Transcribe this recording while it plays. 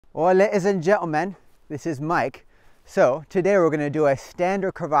Well, ladies and gentlemen, this is Mike. So today we're going to do a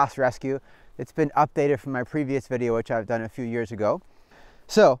standard crevasse rescue that's been updated from my previous video, which I've done a few years ago.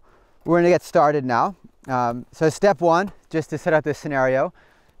 So we're going to get started now. So step one, just to set up this scenario,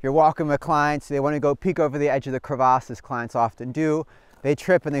 you're walking with clients, they want to go peek over the edge of the crevasse, as clients often do. They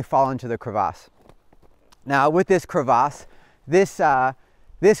trip and they fall into the crevasse. Now with this crevasse, this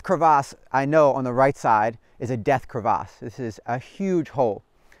crevasse I know on the right side is a death crevasse. This is a huge hole.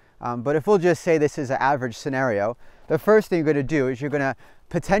 But if we'll just say this is an average scenario, the first thing you're going to do is you're going to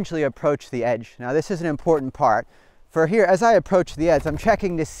potentially approach the edge. Now this is an important part. For here, as I approach the edge, I'm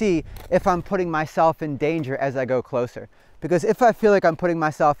checking to see if I'm putting myself in danger as I go closer. Because if I feel like I'm putting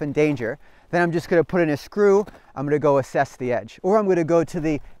myself in danger, then I'm just going to put in a screw, I'm going to go assess the edge. Or I'm going to go to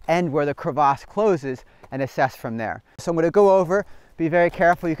the end where the crevasse closes and assess from there. So I'm going to go over, be very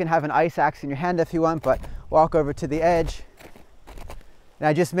careful. You can have an ice axe in your hand if you want, but walk over to the edge. And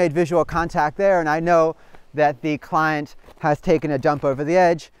I just made visual contact there, and I know that the client has taken a dump over the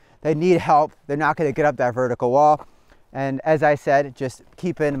edge. They need help. They're not going to get up that vertical wall. And as I said, just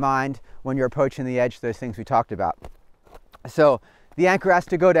keep in mind when you're approaching the edge, those things we talked about. So the anchor has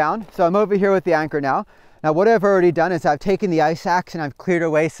to go down. So I'm over here with the anchor now. Now what I've already done is I've taken the ice axe and I've cleared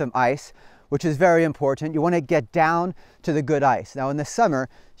away some ice, which is very important. You want to get down to the good ice. Now in the summer,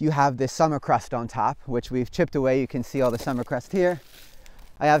 you have this summer crust on top, which we've chipped away. You can see all the summer crust here.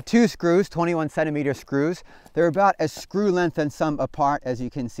 I have two screws, 21 centimeter screws. They're about as screw length and some apart, as you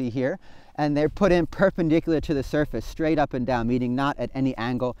can see here. And they're put in perpendicular to the surface, straight up and down, meaning not at any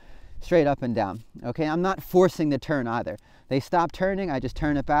angle, straight up and down. Okay, I'm not forcing the turn either. They stop turning, I just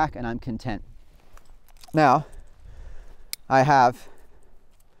turn it back and I'm content. Now, I have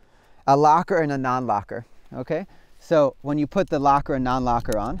a locker and a non-locker, okay? So when you put the locker and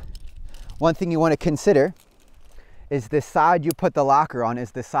non-locker on, one thing you want to consider is the side you put the locker on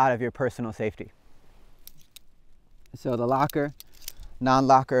is the side of your personal safety. So the locker,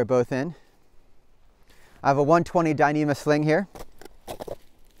 non-locker are both in. I have a 120 Dyneema sling here.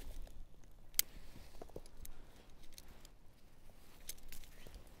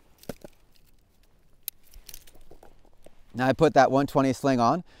 Now I put that 120 sling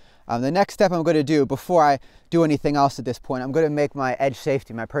on. The next step I'm going to do before I do anything else at this point, I'm going to make my edge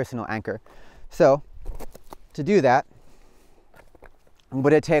safety, my personal anchor. So to do that, I'm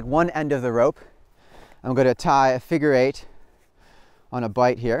going to take one end of the rope. I'm going to tie a figure 8 on a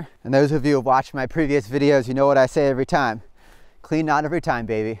bite here. And those of you who have watched my previous videos, you know what I say every time. Clean knot every time,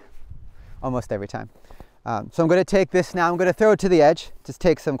 baby. Almost every time. So I'm going to take this now. I'm going to throw it to the edge. Just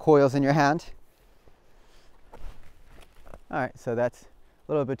take some coils in your hand. All right, so that's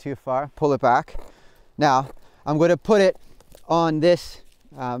a little bit too far. Pull it back. Now, I'm going to put it on this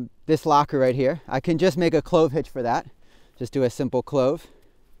this locker right here. I can just make a clove hitch for that. Just do a simple clove.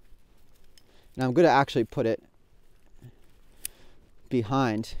 Now I'm going to actually put it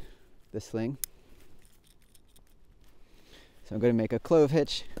behind the sling. So I'm going to make a clove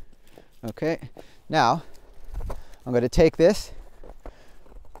hitch. Okay. Now I'm going to take this,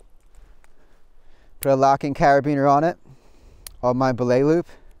 put a locking carabiner on it, on my belay loop.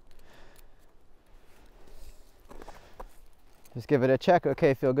 Just give it a check.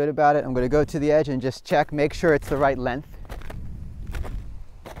 Okay, feel good about it. I'm going to go to the edge and just check, make sure it's the right length.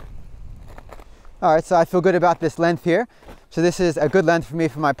 All right, so I feel good about this length here. So this is a good length for me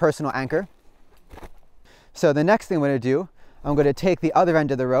for my personal anchor. So the next thing I'm going to do, I'm going to take the other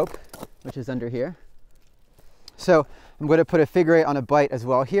end of the rope, which is under here. So I'm going to put a figure 8 on a bite as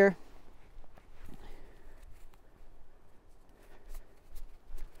well here.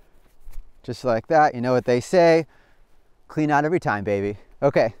 Just like that. You know what they say. Clean out every time, baby.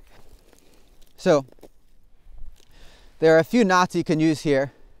 Okay. So there are a few knots you can use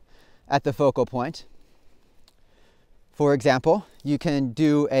here at the focal point. For example, you can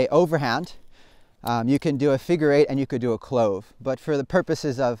do a overhand, you can do a figure 8, and you could do a clove. But for the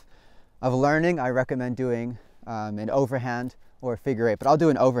purposes of learning, I recommend doing an overhand or a figure 8. But I'll do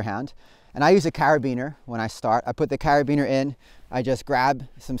an overhand. And I use a carabiner when I start. I put the carabiner in, I just grab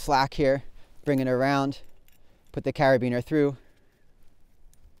some slack here, bring it around, put the carabiner through.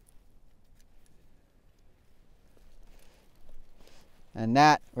 And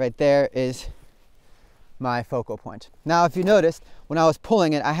that right there is my focal point. Now, if you noticed, when I was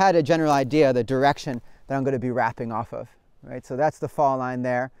pulling it, I had a general idea of the direction that I'm going to be wrapping off of, right? So that's the fall line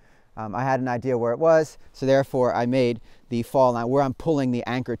there. I had an idea where it was, so therefore I made the fall line where I'm pulling the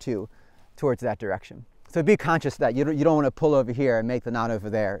anchor towards that direction. So be conscious that you don't want to pull over here and make the knot over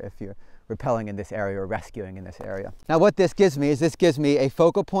there if you're rappelling in this area or rescuing in this area. Now what this gives me is this gives me a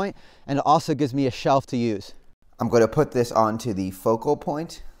focal point, and it also gives me a shelf to use. I'm going to put this onto the focal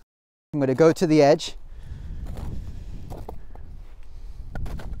point I'm going to go to the edge.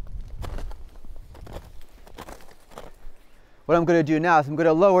 What I'm going to do now is I'm going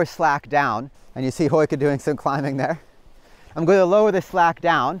to lower slack down, and you see Hoika doing some climbing there. I'm going to lower the slack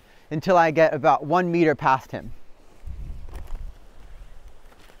down until I get about 1 meter past him.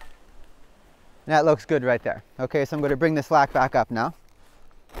 And that looks good right there. Okay, so I'm going to bring the slack back up now.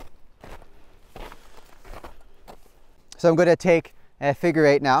 So I'm going to take a figure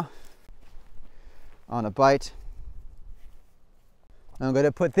 8 now on a bite. I'm going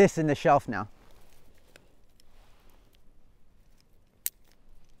to put this in the shelf now.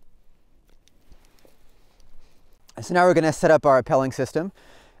 So now we're going to set up our rappelling system,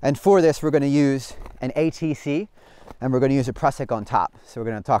 and for this we're going to use an ATC, and we're going to use a Prusik on top. So we're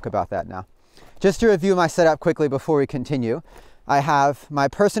going to talk about that now. Just to review my setup quickly before we continue, I have my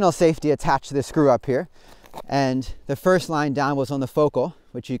personal safety attached to the screw up here, and the first line down was on the focal,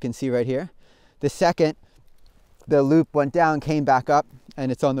 which you can see right here. The second, the loop went down, came back up,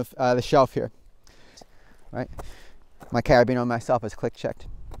 and it's on the shelf here. Right? My carabiner on myself is click checked.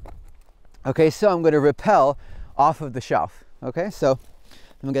 Okay, so I'm going to rappel off of the shelf. Okay, so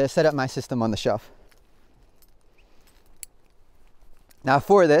I'm going to set up my system on the shelf. Now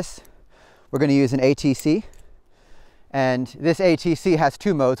for this, we're going to use an ATC, and this ATC has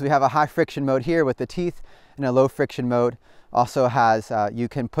 2 modes. We have a high friction mode here with the teeth, and a low friction mode. Also has, you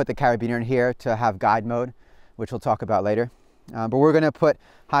can put the carabiner in here to have guide mode, which we'll talk about later. But we're going to put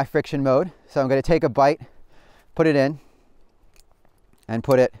high friction mode. So I'm going to take a bite, put it in, and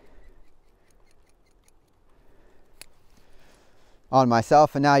put it on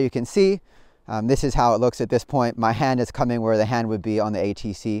myself, and now you can see this is how it looks at this point. My hand is coming where the hand would be on the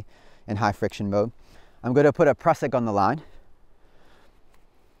ATC in high friction mode. I'm going to put a Prusik on the line,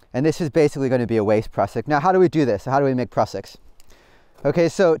 and this is basically going to be a waist Prusik. Now how do we do this? How do we make Prusiks? Okay,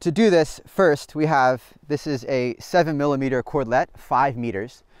 so to do this, first we have, this is a 7mm cordlet, 5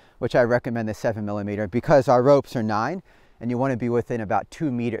 meters, which I recommend the 7mm because our ropes are 9 and you want to be within about 2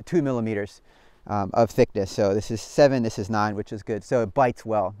 millimeters of thickness. So this is 7, this is 9, which is good. So it bites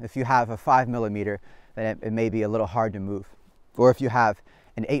well. If you have a 5mm, then it may be a little hard to move. Or if you have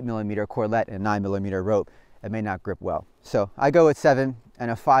an 8mm cordlet and a 9mm rope, it may not grip well. So I go with 7, and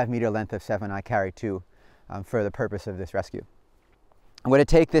a 5 meter length of 7 I carry 2 for the purpose of this rescue. I'm going to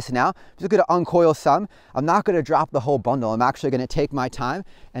take this now. I'm just going to uncoil some. I'm not going to drop the whole bundle. I'm actually going to take my time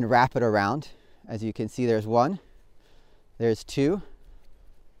and wrap it around. As you can see, there's 1, there's 2,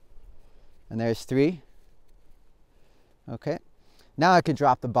 and there's 3. Okay, now I can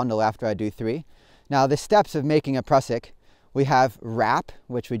drop the bundle after I do 3. Now the steps of making a Prusik, we have wrap,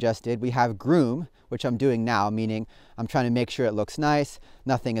 which we just did. We have groom, which I'm doing now, meaning I'm trying to make sure it looks nice,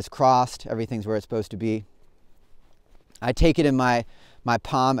 nothing is crossed, everything's where it's supposed to be. I take it in my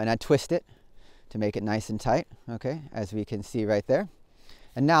palm and I twist it to make it nice and tight, okay, as we can see right there.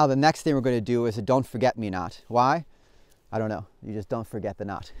 And now the next thing we're going to do is a don't forget me knot. Why? I don't know. You just don't forget the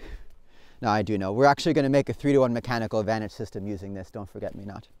knot. No, I do know. We're actually going to make a 3-to-1 mechanical advantage system using this don't forget me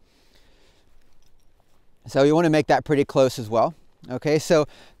knot. So you want to make that pretty close as well. Okay, so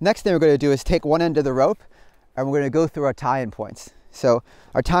next thing we're going to do is take one end of the rope and we're going to go through our tie-in points. So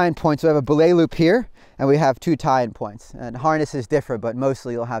our tie-in points, we have a belay loop here and we have 2 tie-in points. And harnesses differ, but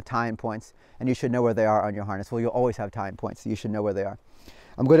mostly you'll have tie-in points and you should know where they are on your harness. Well, you'll always have tie-in points, so you should know where they are.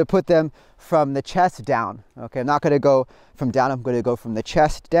 I'm going to put them from the chest down. Okay, I'm not going to go from down, I'm going to go from the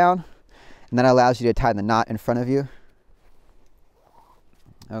chest down, and that allows you to tie the knot in front of you.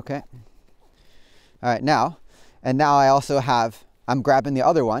 Okay. All right, now I also have, I'm grabbing the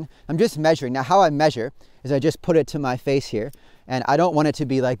other one. I'm just measuring. Now how I measure is I just put it to my face here, and I don't want it to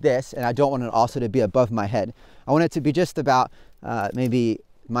be like this, and I don't want it also to be above my head. I want it to be just about maybe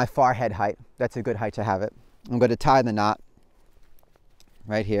my far head height. That's a good height to have it. I'm going to tie the knot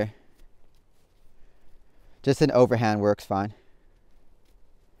right here. Just an overhand works fine.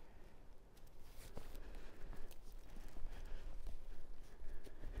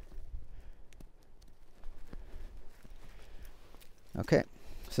 Okay,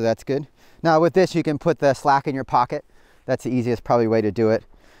 so that's good. Now with this you can put the slack in your pocket. That's the easiest probably way to do it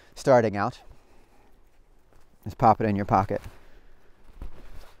starting out. Just pop it in your pocket.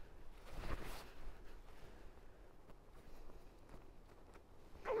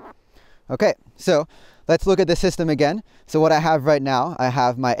 Okay, so let's look at the system again. So what I have right now, I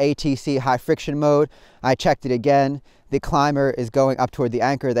have my ATC high friction mode. I checked it again. The climber is going up toward the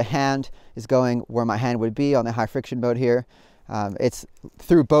anchor. The hand is going where my hand would be on the high friction mode here. It's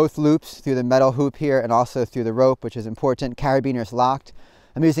through both loops, through the metal hoop here and also through the rope, which is important. Carabiner is locked.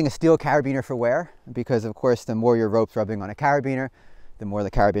 I'm using a steel carabiner for wear because, of course, the more your rope's rubbing on a carabiner, the more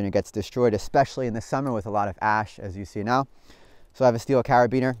the carabiner gets destroyed, especially in the summer with a lot of ash, as you see now. So I have a steel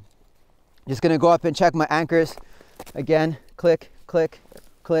carabiner. Just gonna go up and check my anchors. Again, click, click,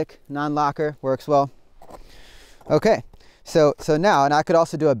 click, non-locker, works well. Okay, so now, and I could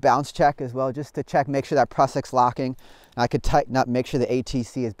also do a bounce check as well, just to check, make sure that Prusik's locking. I could tighten up, make sure the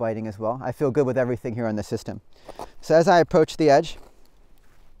ATC is biting as well. I feel good with everything here on the system. So as I approach the edge,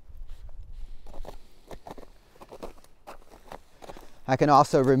 I can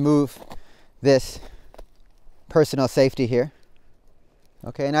also remove this personal safety here.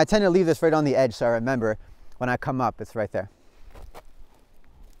 Okay, and I tend to leave this right on the edge so I remember when I come up, it's right there.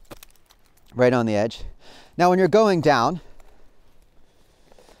 Right on the edge. Now when you're going down,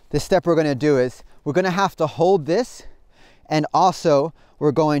 this step we're going to do is we're going to have to hold this, and also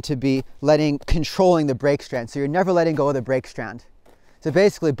we're going to be controlling the brake strand. So you're never letting go of the brake strand. So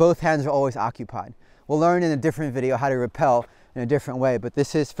basically both hands are always occupied. We'll learn in a different video how to rappel in a different way, but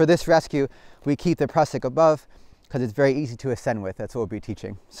this is, for this rescue, we keep the Prusik above because it's very easy to ascend with. That's what we'll be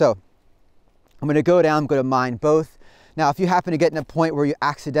teaching. So I'm going to go down, I'm going to mine both. Now if you happen to get in a point where you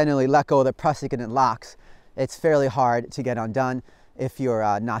accidentally let go of the Prusik and it locks, it's fairly hard to get undone if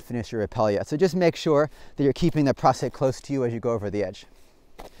you're not finished your rappel yet. So just make sure that you're keeping the Prusik close to you as you go over the edge.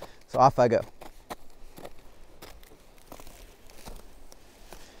 So off I go.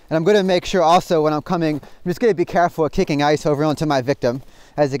 And I'm going to make sure also when I'm coming, I'm just going to be careful of kicking ice over onto my victim,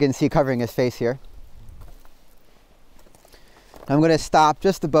 as you can see covering his face here. I'm going to stop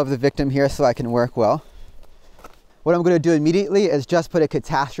just above the victim here so I can work well. What I'm going to do immediately is just put a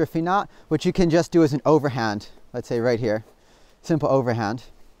catastrophe knot, which you can just do as an overhand, let's say right here. Simple overhand.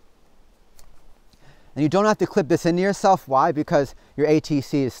 And you don't have to clip this into yourself. Why? Because your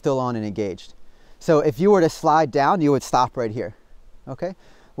ATC is still on and engaged. So if you were to slide down, you would stop right here. Okay?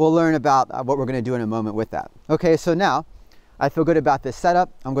 We'll learn about what we're going to do in a moment with that. Okay, so now I feel good about this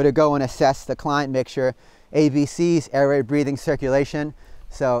setup. I'm going to go and assess the client, make sure ABCs, airway, breathing, circulation.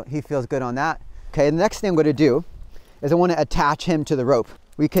 So he feels good on that. Okay, the next thing I'm going to do is I want to attach him to the rope.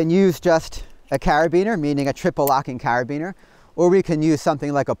 We can use just a carabiner, meaning a triple locking carabiner, or we can use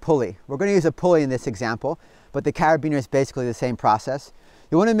something like a pulley. We're going to use a pulley in this example, but the carabiner is basically the same process.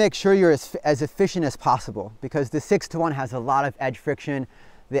 You want to make sure you're as efficient as possible, because the 6-to-1 has a lot of edge friction.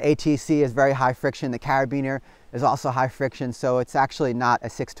 The ATC is very high friction. The carabiner is also high friction, so it's actually not a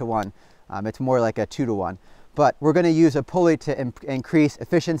 6-to-1. It's more like a 2-to-1. But we're going to use a pulley to increase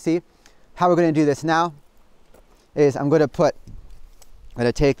efficiency. How we're going to do this now is I'm going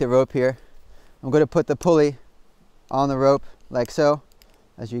to take the rope here. I'm going to put the pulley on the rope like so,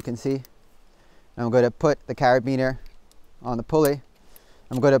 as you can see. And I'm going to put the carabiner on the pulley.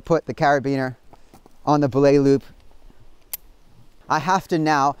 I'm going to put the carabiner on the belay loop. I have to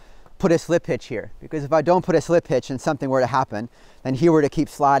now put a slip hitch here, because if I don't put a slip hitch and something were to happen, then he were to keep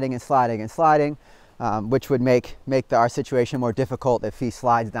sliding and sliding and sliding, which would make our situation more difficult if he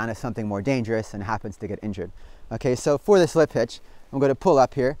slides down to something more dangerous and happens to get injured. Okay, so for the slip hitch, I'm going to pull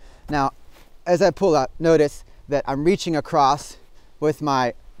up here. Now, as I pull up, notice that I'm reaching across with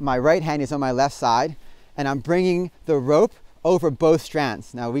my right hand is on my left side, and I'm bringing the rope over both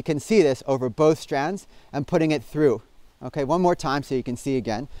strands. Now we can see this over both strands and putting it through. Okay, one more time so you can see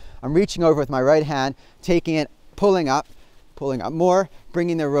again. I'm reaching over with my right hand, taking it, pulling up more,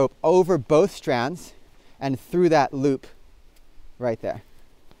 bringing the rope over both strands and through that loop right there.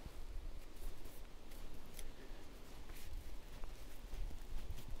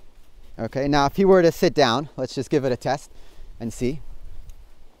 Okay, now if he were to sit down, let's just give it a test and see.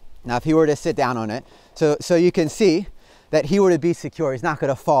 Now if he were to sit down on it, so you can see that he were to be secure, he's not going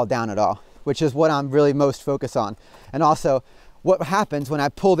to fall down at all, which is what I'm really most focused on. And also, what happens when I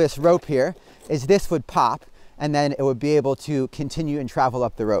pull this rope here is this would pop, and then it would be able to continue and travel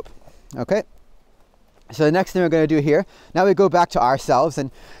up the rope. Okay? So the next thing we're going to do here, now we go back to ourselves,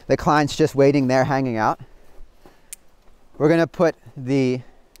 and the client's just waiting there, hanging out. We're going to put the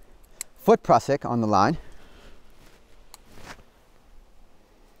foot Prusik on the line.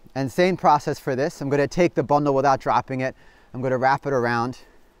 And same process for this. I'm going to take the bundle without dropping it. I'm going to wrap it around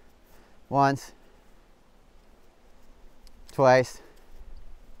once, twice,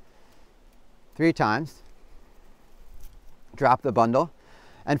 3 times. Drop the bundle.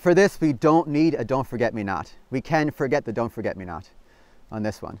 And for this, we don't need a don't forget me not. We can forget the don't forget me not on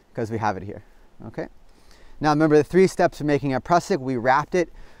this one because we have it here. Okay. Now remember the 3 steps of making a Prusik. We wrapped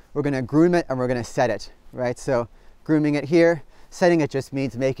it, we're going to groom it, and we're going to set it. Right. So grooming it here. Setting it just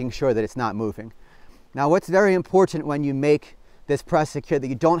means making sure that it's not moving. Now what's very important when you make this Prusik here, that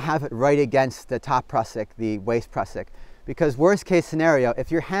you don't have it right against the top Prusik, the waist Prusik, because worst case scenario,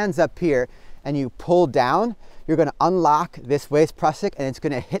 if your hand's up here and you pull down, you're going to unlock this waist Prusik, and it's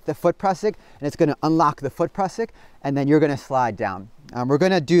going to hit the foot Prusik, and it's going to unlock the foot Prusik, and then you're going to slide down. We're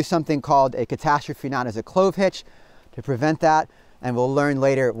going to do something called a catastrophe knot as a clove hitch to prevent that, and we'll learn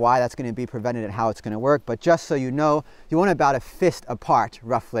later why that's going to be prevented and how it's going to work. But just so you know, you want about a fist apart,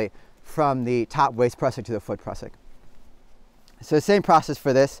 roughly, from the top waist Prusik to the foot Prusik. So the same process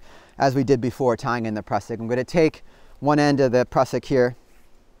for this as we did before, tying in the Prusik. I'm going to take one end of the Prusik here.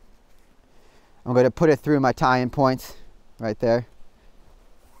 I'm going to put it through my tie-in points right there.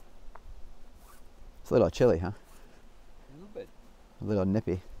 It's a little chilly, huh? A little bit. A little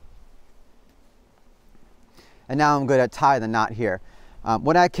nippy. And now I'm going to tie the knot here.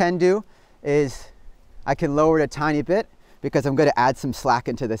 What I can do is I can lower it a tiny bit because I'm going to add some slack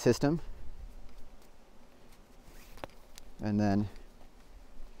into the system. And then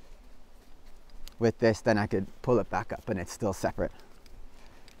with this, then I could pull it back up and it's still separate.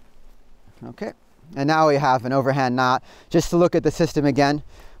 Okay, and now we have an overhand knot. Just to look at the system again,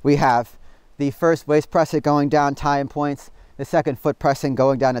 we have the first waist Prusik going down, tie-in points, the second foot Prusik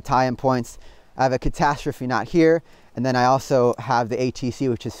going down to tie-in points. I have a catastrophe knot here, and then I also have the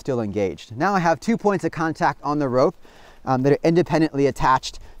ATC, which is still engaged. Now I have 2 points of contact on the rope that are independently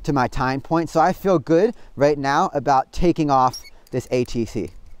attached to my tie-in point, so I feel good right now about taking off this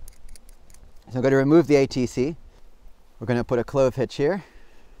ATC. So I'm going to remove the ATC. We're going to put a clove hitch here.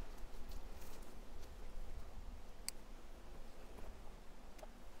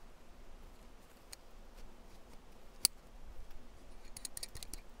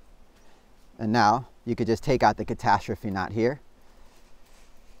 And now you could just take out the catastrophe knot here.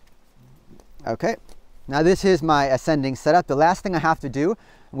 Okay, now this is my ascending setup. The last thing I have to do,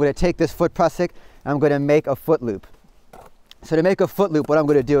 I'm going to take this foot Prusik and I'm going to make a foot loop. So to make a foot loop, what I'm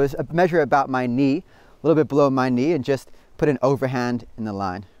going to do is measure about my knee, a little bit below my knee, and just put an overhand in the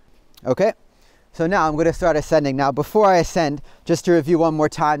line. Okay, so now I'm going to start ascending. Now before I ascend, just to review one more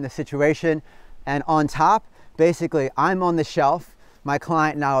time the situation, and on top, basically I'm on the shelf, my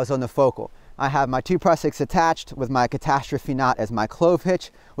client now is on the focal. I have my 2 Prusiks attached with my catastrophe knot as my clove hitch,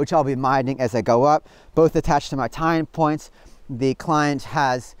 which I'll be minding as I go up, both attached to my tie-in points. The client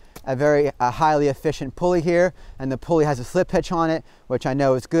has a very highly efficient pulley here, and the pulley has a slip hitch on it, which I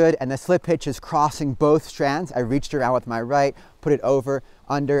know is good, and the slip hitch is crossing both strands. I reached around with my right, put it over,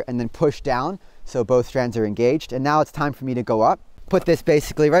 under, and then push down, so both strands are engaged. And now it's time for me to go up. Put this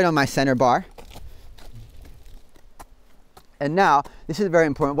basically right on my center bar. And now, this is very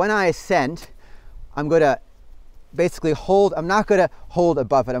important, when I ascend, I'm going to basically hold, I'm not going to hold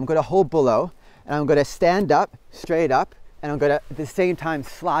above it, I'm going to hold below, and I'm going to stand up, straight up, and I'm going to at the same time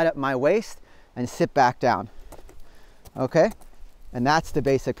slide up my waist and sit back down. Okay? And that's the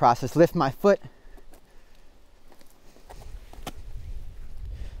basic process. Lift my foot.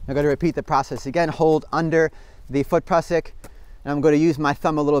 I'm going to repeat the process again, hold under the foot Prusik, and I'm going to use my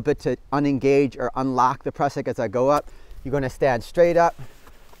thumb a little bit to unengage or unlock the Prusik as I go up. You're going to stand straight up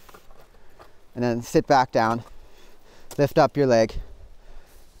and then sit back down, lift up your leg,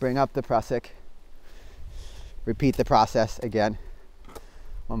 bring up the Prusik, repeat the process again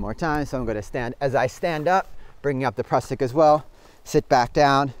one more time. So I'm going to stand, as I stand up, bringing up the Prusik as well, sit back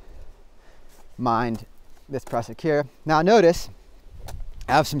down, mind this Prusik here. Now notice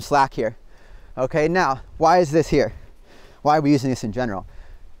I have some slack here. Okay, now why is this here? Why are we using this in general?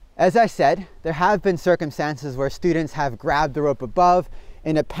 As I said, there have been circumstances where students have grabbed the rope above,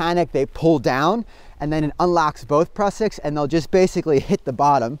 in a panic they pull down, and then it unlocks both Prusiks, and they'll just basically hit the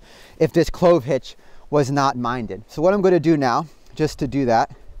bottom if this clove hitch was not minded. So what I'm going to do now, just to do that,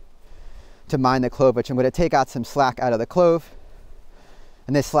 to mind the clove hitch, I'm going to take out some slack out of the clove,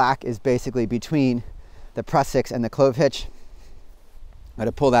 and this slack is basically between the Prusiks and the clove hitch. I'm going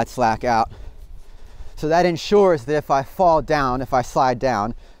to pull that slack out. So that ensures that if I fall down, if I slide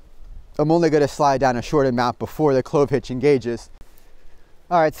down, I'm only going to slide down a short amount before the clove hitch engages.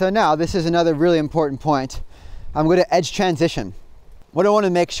 All right, so now this is another really important point. I'm going to edge transition. What I want to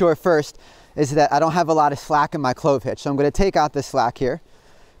make sure first is that I don't have a lot of slack in my clove hitch. So I'm going to take out the slack here,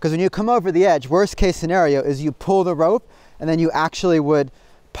 because when you come over the edge, worst case scenario is you pull the rope and then you actually would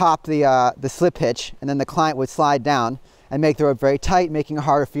pop the slip hitch, and then the client would slide down and make the rope very tight, making it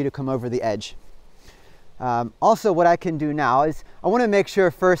harder for you to come over the edge. Also, what I can do now is I want to make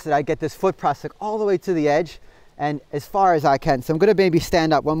sure first that I get this foot Prusik all the way to the edge and as far as I can. So I'm going to maybe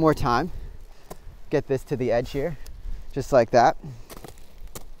stand up one more time, get this to the edge here, just like that.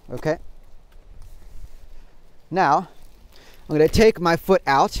 Okay. Now, I'm going to take my foot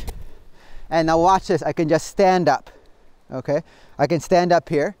out, and now watch this, I can just stand up. Okay, I can stand up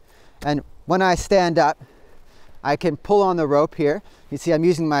here, and when I stand up, I can pull on the rope here. You see I'm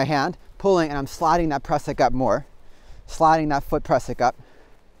using my hand, pulling and I'm sliding that Prusik up more, sliding that foot Prusik up.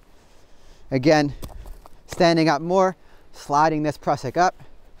 Again, standing up more, sliding this Prusik up,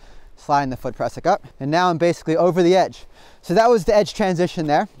 sliding the foot Prusik up, and now I'm basically over the edge. So that was the edge transition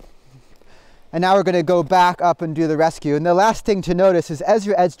there. And now we're going to go back up and do the rescue. And the last thing to notice is as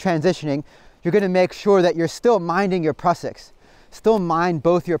you're edge transitioning, you're going to make sure that you're still minding your Prusiks. Still mind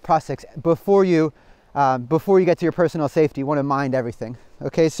both your Prusiks before you get to your personal safety. You want to mind everything.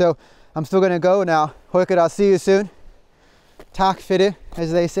 Okay, so I'm still going to go now. Hojkut, I'll see you soon. Tak fyrir,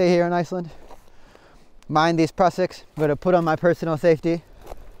 as they say here in Iceland. Mind these Prusiks. I'm going to put on my personal safety.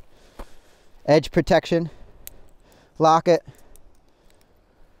 Edge protection. Lock it.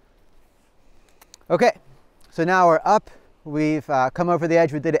 Okay, so now we're up. We've come over the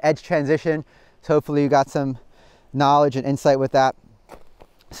edge. We did an edge transition. So hopefully you got some knowledge and insight with that.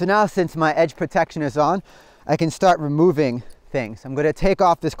 So now since my edge protection is on, I can start removing things. I'm going to take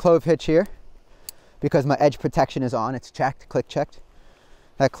off this clove hitch here because my edge protection is on. It's checked, click checked.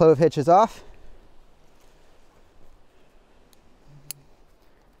 That clove hitch is off.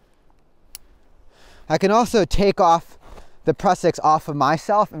 I can also take off the Prusiks off of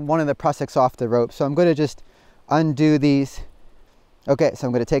myself and one of the Prusiks off the rope. So I'm going to just undo these. Okay, so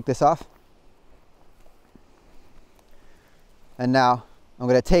I'm going to take this off. And now I'm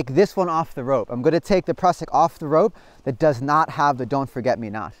going to take this one off the rope. I'm going to take the Prusik off the rope that does not have the don't forget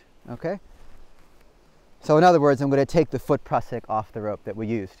me not. Okay? So in other words, I'm going to take the foot Prusik off the rope that we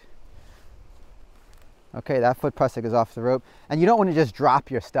used. Okay, that foot Prusik is off the rope. And you don't want to just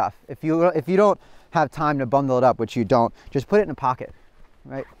drop your stuff. If you don't have time to bundle it up, which you don't, just put it in a pocket,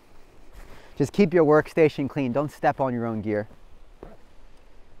 right? Just keep your workstation clean. Don't step on your own gear.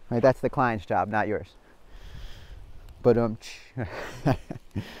 Right, that's the client's job, not yours. But all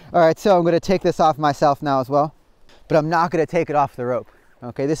right, so I'm going to take this off myself now as well, but I'm not going to take it off the rope.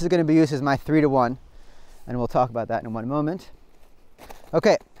 Okay, this is going to be used as my 3-to-1, and we'll talk about that in one moment.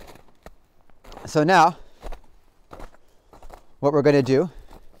 Okay, so now what we're going to do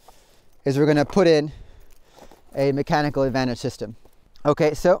is we're going to put in a mechanical advantage system.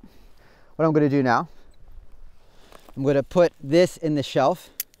 Okay, so what I'm going to do now, I'm going to put this in the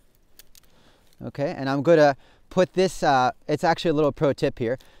shelf. Okay, and I'm going to put this, it's actually a little pro tip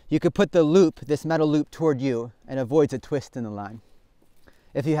here. You could put the loop, this metal loop, toward you and avoids a twist in the line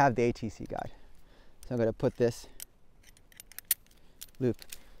if you have the ATC guide. So I'm going to put this loop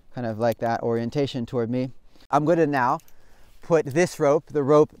kind of like that orientation toward me. I'm going to now put this rope, the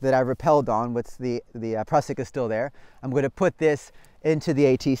rope that I rappelled on, with the Prusik is still there. I'm going to put this into the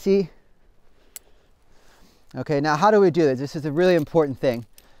ATC. Okay, now how do we do this? This is a really important thing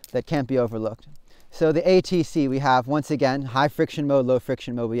that can't be overlooked. So the ATC, we have, once again, high friction mode, low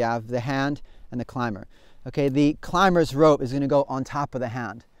friction mode. We have the hand and the climber. Okay, the climber's rope is going to go on top of the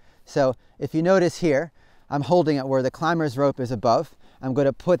hand. So if you notice here, I'm holding it where the climber's rope is above. I'm going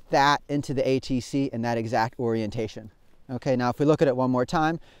to put that into the ATC in that exact orientation. Okay, now if we look at it one more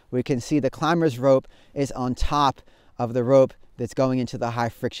time, we can see the climber's rope is on top of the rope that's going into the high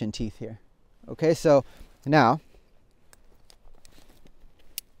friction teeth here. Okay, so now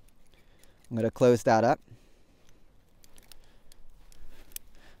I'm going to close that up.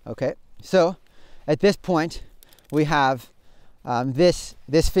 Okay, so at this point we have this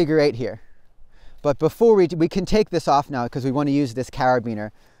figure 8 here. But before we can take this off now because we want to use this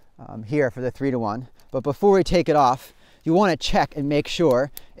carabiner here for the 3-to-1. But before we take it off, you want to check and make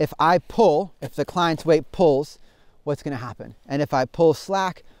sure if I pull, if the client's weight pulls, what's going to happen. And if I pull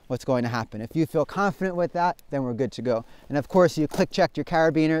slack, what's going to happen. If you feel confident with that, then we're good to go. And of course, you click check your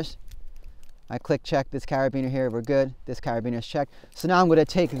carabiners. I click check this carabiner here, we're good. This carabiner is checked. So now I'm going to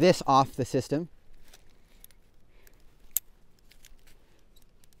take this off the system.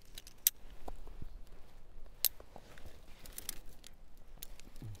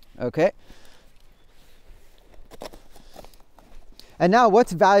 Okay. And now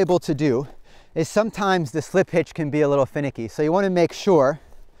what's valuable to do is sometimes the slip hitch can be a little finicky. So you want to make sure,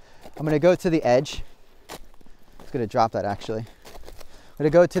 I'm going to go to the edge. I'm just going to drop that actually. I'm going to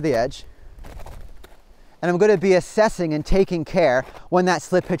go to the edge. And I'm going to be assessing and taking care when that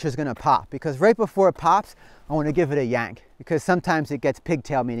slip hitch is going to pop. Because right before it pops, I want to give it a yank. Because sometimes it gets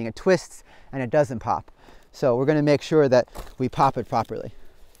pigtail, meaning it twists and it doesn't pop. So we're going to make sure that we pop it properly.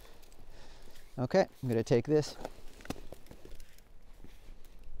 Okay, I'm going to take this.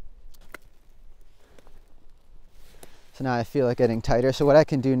 So now I feel it getting tighter. So what I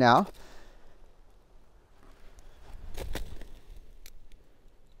can do now,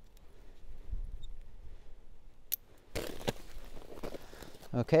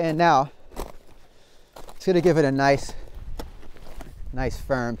 okay, and now it's going to give it a nice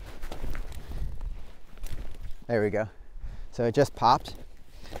firm There we go. So it just popped.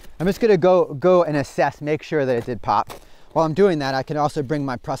 I'm just gonna go and assess, make sure that it did pop. While I'm doing that, I can also bring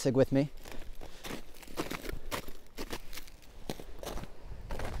my Prusik with me.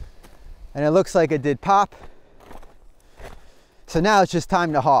 And it looks like it did pop. So now it's just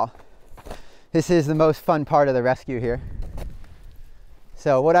time to haul. This is the most fun part of the rescue here.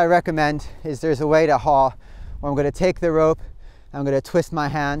 So what I recommend is there's a way to haul where I'm going to take the rope, I'm going to twist my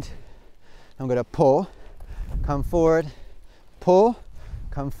hand, I'm going to pull, come forward, pull,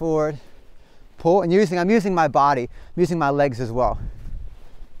 come forward, pull, and I'm using my body, I'm using my legs as well.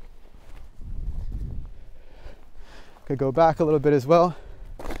 Could go back a little bit as well.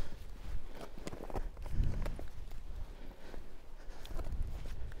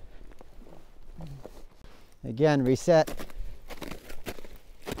 Again, reset.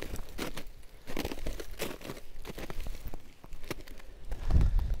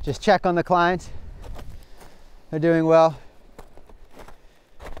 Just check on the clients. They're doing well.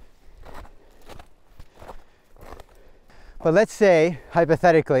 But let's say,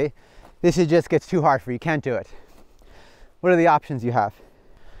 hypothetically, this just gets too hard for you, can't do it. What are the options you have?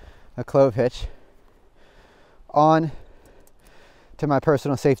 A clove hitch on to my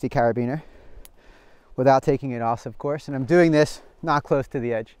personal safety carabiner without taking it off, of course. And I'm doing this not close to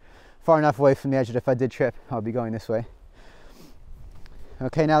the edge, far enough away from the edge that if I did trip, I'll be going this way.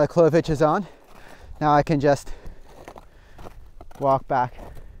 Okay, now the clove hitch is on. Now I can just walk back.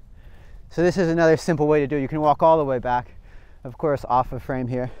 So this is another simple way to do it. You can walk all the way back, of course, off of frame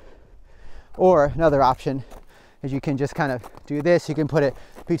here. Or another option is you can just kind of do this. You can put it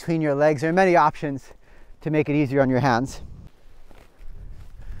between your legs. There are many options to make it easier on your hands.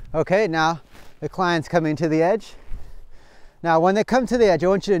 Okay, now the client's coming to the edge. Now when they come to the edge, I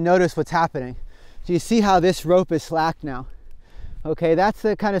want you to notice what's happening. Do you see how this rope is slack now? Okay, that's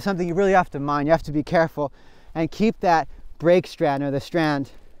the kind of something you really have to mind. You have to be careful and keep that brake strand, or the strand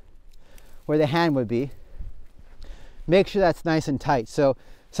where the hand would be. Make sure that's nice and tight. So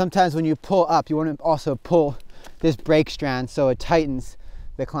sometimes when you pull up, you want to also pull this brake strand so it tightens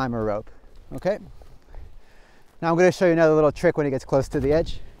the climber rope. Okay? Now I'm going to show you another little trick when it gets close to the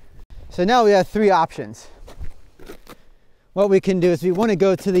edge. So now we have three options. What we can do is we want to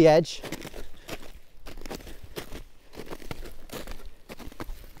go to the edge.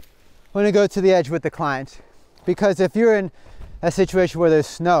 Want to go to the edge with the client, because if you're in a situation where there's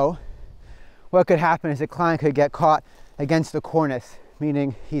snow, what could happen is the client could get caught against the cornice,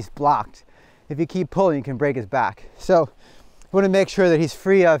 meaning he's blocked. If you keep pulling, you can break his back. So you want to make sure that he's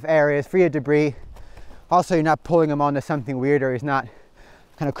free of areas, free of debris. Also, you're not pulling him onto something weird, or he's not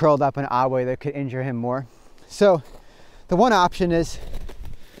kind of curled up in an odd way that could injure him more. So the one option is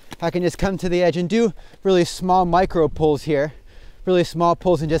I can just come to the edge and do really small micro pulls here, really small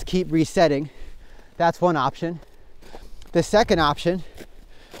pulls, and just keep resetting. That's one option. The second option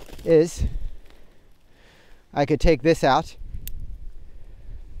is I could take this out.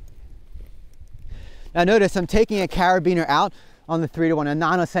 Now notice I'm taking a carabiner out on the 3-to-1, a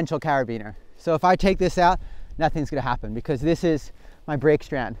non-essential carabiner. So if I take this out, nothing's going to happen, because this is my brake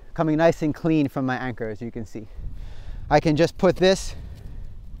strand coming nice and clean from my anchor, as you can see. I can just put this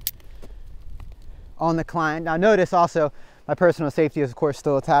on the client. Now notice also my personal safety is of course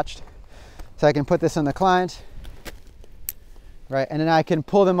still attached. So I can put this on the client, right? And then I can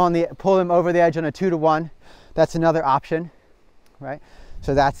pull them over the edge on a 2-to-1. That's another option, right?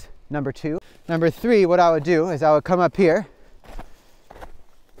 So that's number 2. Number 3, what I would do is I would come up here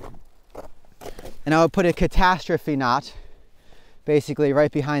and I would put a catastrophe knot basically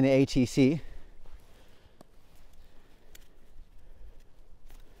right behind the ATC.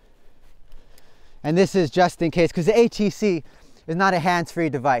 And this is just in case, because the ATC is not a hands-free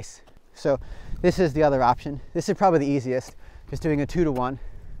device. So this is the other option. This is probably the easiest, just doing a 2-to-1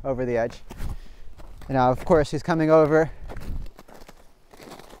 over the edge. And now, of course, he's coming over.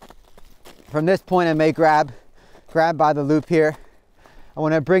 From this point, I may grab by the loop here. I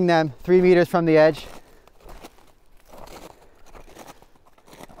want to bring them 3 meters from the edge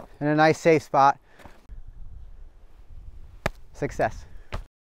in a nice safe spot. Success.